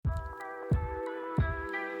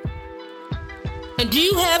And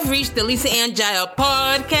you have reached the Lisa and Jael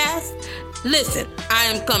podcast. Listen, I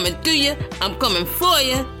am coming to you. I'm coming for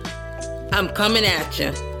you. I'm coming at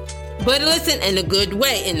you. But listen in a good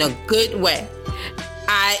way,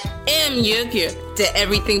 I am your cure to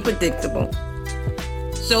everything predictable.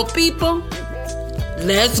 So people,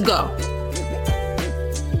 let's go.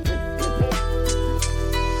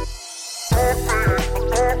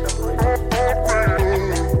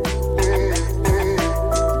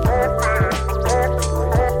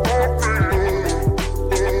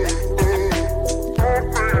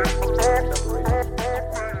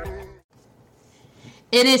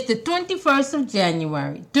 It is the 21st of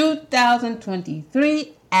January,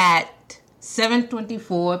 2023 at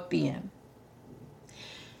 7:24 p.m.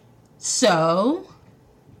 So,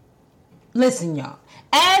 listen, y'all.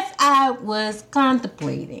 As I was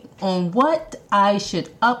contemplating on what I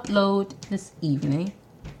should upload this evening,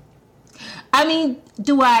 I mean,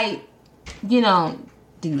 do I, do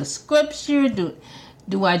the scripture?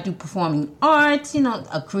 Do I do performing arts?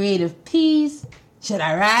 A creative piece? Should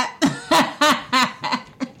I rap?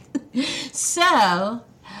 So,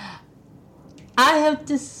 I have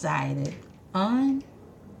decided on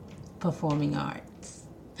performing arts.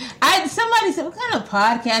 Somebody said, what kind of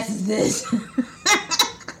podcast is this?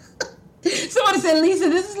 Somebody said, Lisa,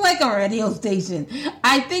 this is like a radio station.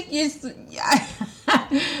 I think it's...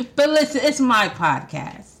 But listen, it's my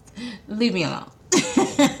podcast. Leave me alone.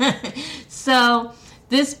 So,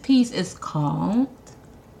 this piece is called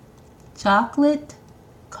Chocolate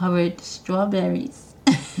Covered Strawberries.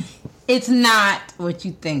 It's not what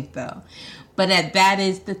you think, though. But that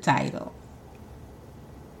is the title.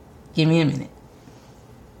 Give me a minute.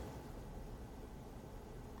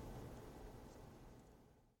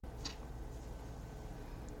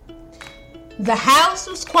 The house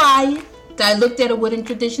was quiet. I looked at a wooden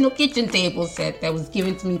traditional kitchen table set that was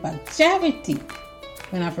given to me by charity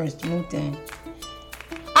when I first moved in.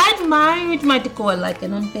 I admired my decor like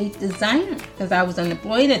an unpaid designer because I was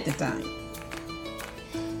unemployed at the time.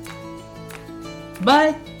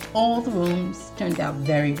 But all the rooms turned out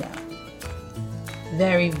very well.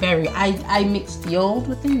 Very, very. I mixed the old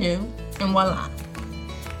with the new, and voila.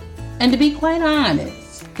 And to be quite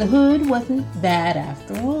honest, the hood wasn't bad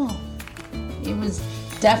after all. It was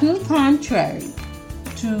definitely contrary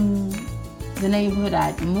to the neighborhood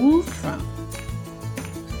I'd moved from.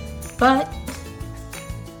 But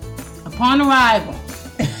upon arrival,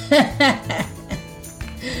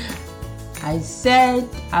 I said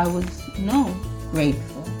I was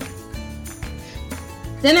grateful.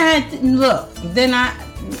 Then I had to look. Then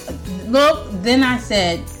I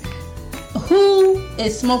said, who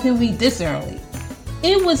is smoking weed this early?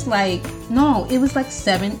 It was like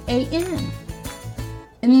 7 a.m.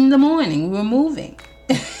 in the morning. We were moving.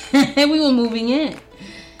 And we were moving in.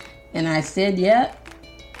 And I said, yep,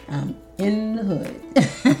 I'm in the hood.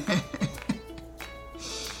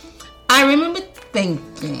 I remember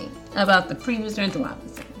thinking about the previous rental I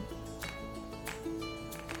was in.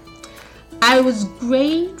 I was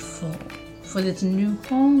grateful for this new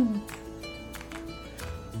home.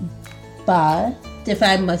 But if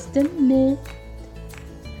I must admit,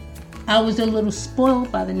 I was a little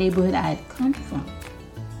spoiled by the neighborhood I had come from.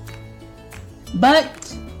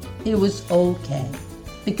 But it was okay.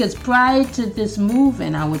 Because prior to this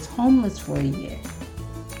move-in, I was homeless for a year.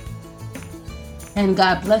 And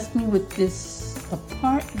God blessed me with this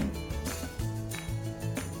apartment.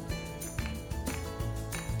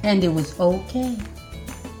 And it was okay.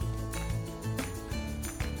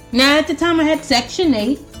 Now, at the time, I had Section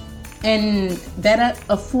 8, and that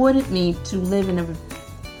afforded me to live in a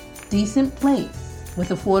decent place with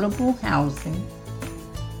affordable housing.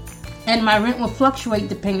 And my rent would fluctuate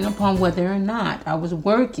depending upon whether or not I was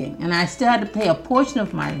working. And I still had to pay a portion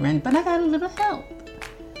of my rent, but I got a little help.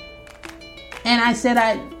 And I said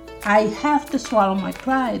I have to swallow my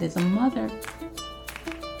pride as a mother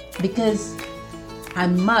because I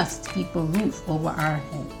must keep a roof over our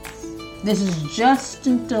heads. This is just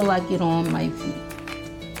until I get on my feet.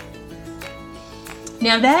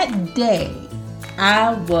 Now that day,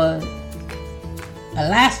 I was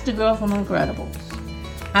Elastigirl from Incredibles.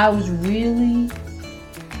 I was really,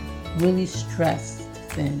 really stressed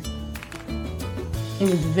then. It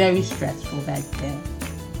was very stressful that day.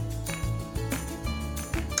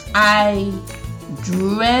 I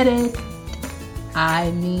dreaded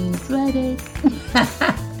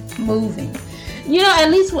moving. At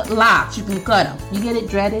least with locks, you can cut them. You get it,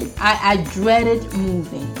 dreaded? I dreaded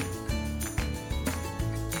moving.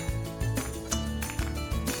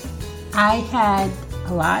 I had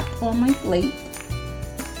a lot on my plate.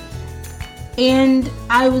 And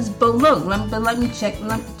I was, but look, let me check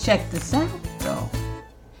this out. though.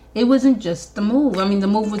 It wasn't just the move. I mean, the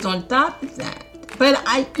move was on top of that. But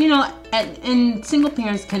and single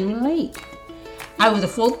parents can relate. I was a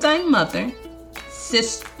full-time mother,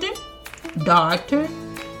 sister, daughter,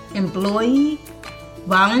 employee,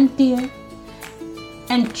 volunteer,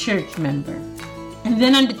 and church member. And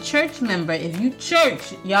then under church member, if you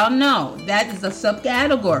church, y'all know that is a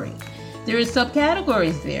subcategory. There is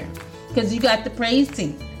subcategories there because you got the praise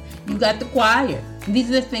team, you got the choir. These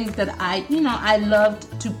are the things that I loved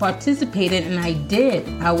to participate in, and I did.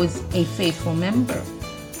 I was a faithful member.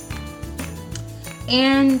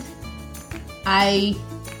 And I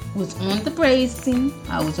was on the praise team.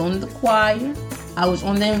 I was on the choir. I was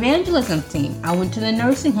on the evangelism team. I went to the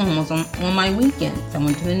nursing homes on my weekends. I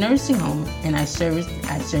went to the nursing home and I served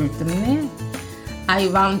them there. I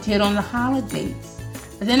volunteered on the holidays.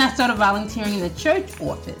 And then I started volunteering in the church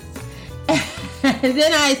office. And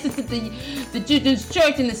then I assisted the children's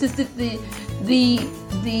church and assisted the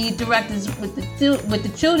directors with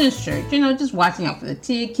the children's church. Just watching out for the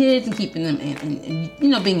kids and keeping them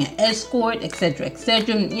and being an escort, etc.,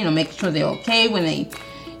 etc. Making sure they're okay when they,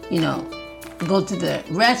 go to the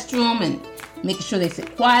restroom and making sure they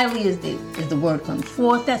sit quietly as the word comes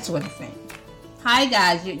forth, that sort of thing. Hi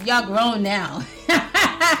guys, y'all grown now.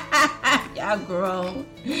 Y'all grown.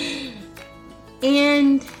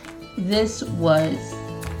 And this was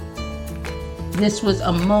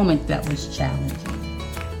a moment that was challenging.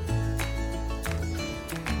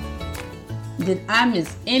 Did I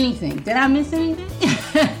miss anything?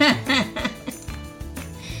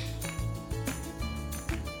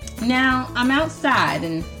 Now, I'm outside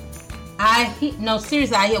and I hear,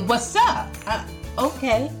 what's up?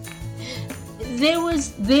 Okay. There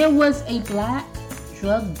was a black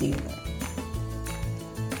drug dealer.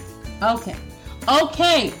 Okay.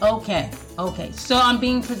 So I'm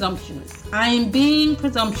being presumptuous. I am being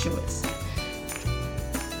presumptuous.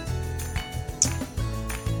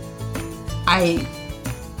 I'm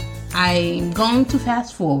going to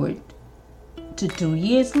fast forward to 2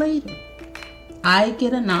 years later. I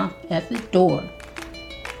get a knock at the door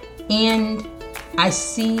and I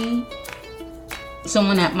see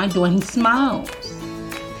someone at my door and he smiles.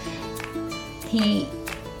 He's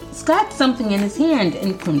got something in his hand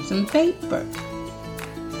in crimson paper.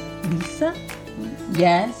 Lisa?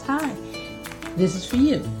 Yes, hi. This is for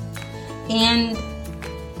you. And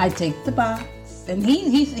I take the box and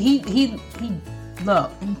he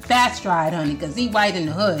look, fast ride, honey, because he white in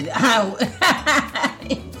the hood.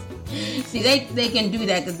 See, they can do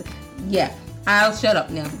that because, I'll shut up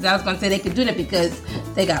now. Because I was going to say they can do that because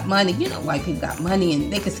they got money. White people got money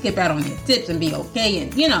and they can skip out on their tips and be okay.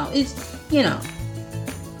 And, it's,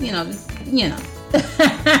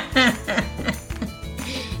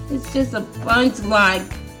 it's just a punchline.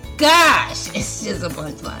 Gosh, it's just a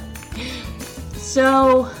punchline.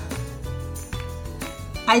 So,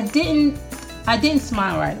 I didn't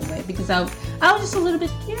smile right away because I was just a little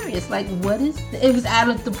bit curious. Like, it was out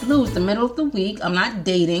of the blue. It's the middle of the week. I'm not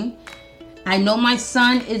dating. I know my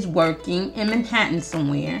son is working in Manhattan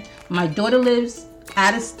somewhere. My daughter lives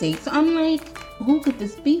out of state. So I'm like, who could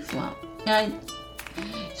this be from?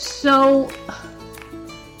 So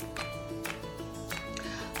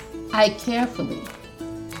I carefully,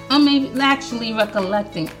 maybe actually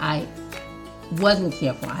recollecting, I wasn't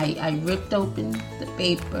careful. I ripped open the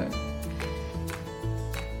paper.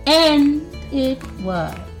 And it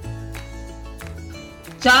was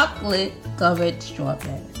chocolate covered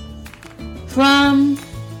strawberries from,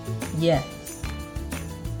 yes,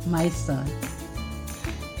 my son.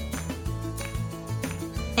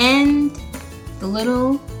 And the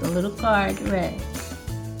little card read,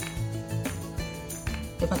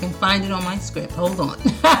 if I can find it on my script, hold on.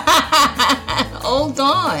 Hold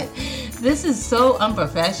on. This is so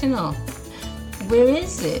unprofessional. Where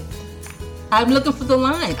is it? I'm looking for the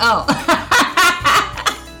line. Oh.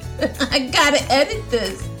 I gotta edit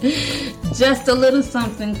this. Just a little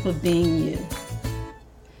something for being you.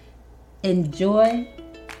 Enjoy.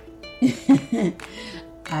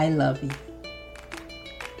 I love you.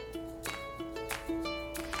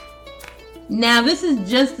 Now this is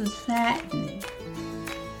just as fattening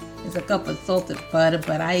as a cup of salted butter,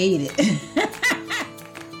 but I ate it.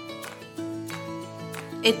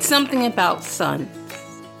 It's something about sons.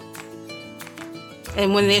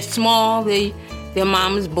 And when they're small, they're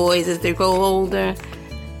mama's boys. As they grow older,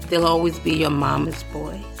 they'll always be your mama's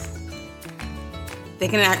boys. They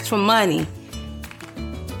can ask for money.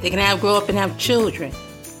 They can grow up and have children.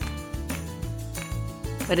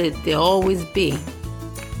 But they'll always be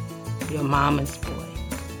your mama's boy.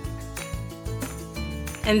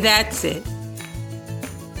 And that's it.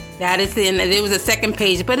 That is the end. There was a second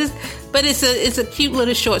page, but it's a cute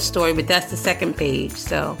little short story. But that's the second page.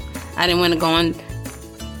 So I didn't want to go and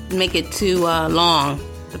make it too long,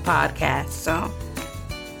 the podcast. So,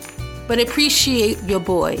 but appreciate your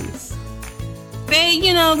boys. They,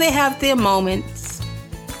 they have their moments,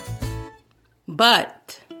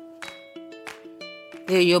 but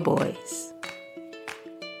they're your boys.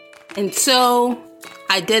 And so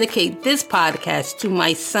I dedicate this podcast to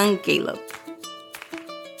my son, Caleb.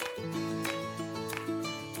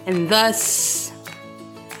 And thus,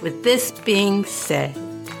 with this being said,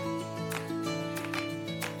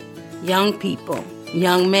 young people,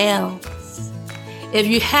 young males, if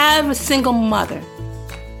you have a single mother,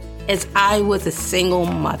 as I was a single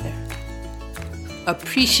mother,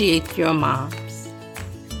 appreciate your moms.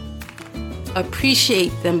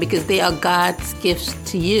 Appreciate them because they are God's gifts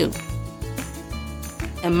to you.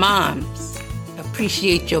 And moms,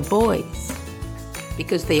 appreciate your boys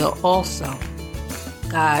because they are also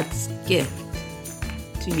God's gift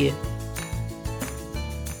to you.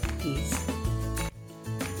 Peace.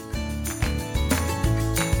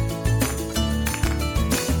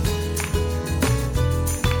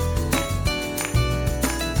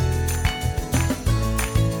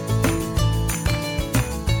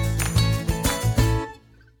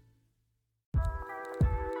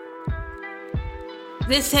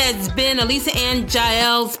 This has been Elisa and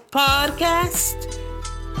JAEL'S podcast.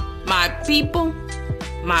 My people,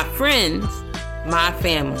 my friends, my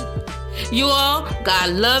family. You all, God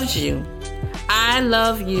loves you. I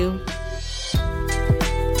love you.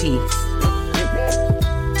 Peace.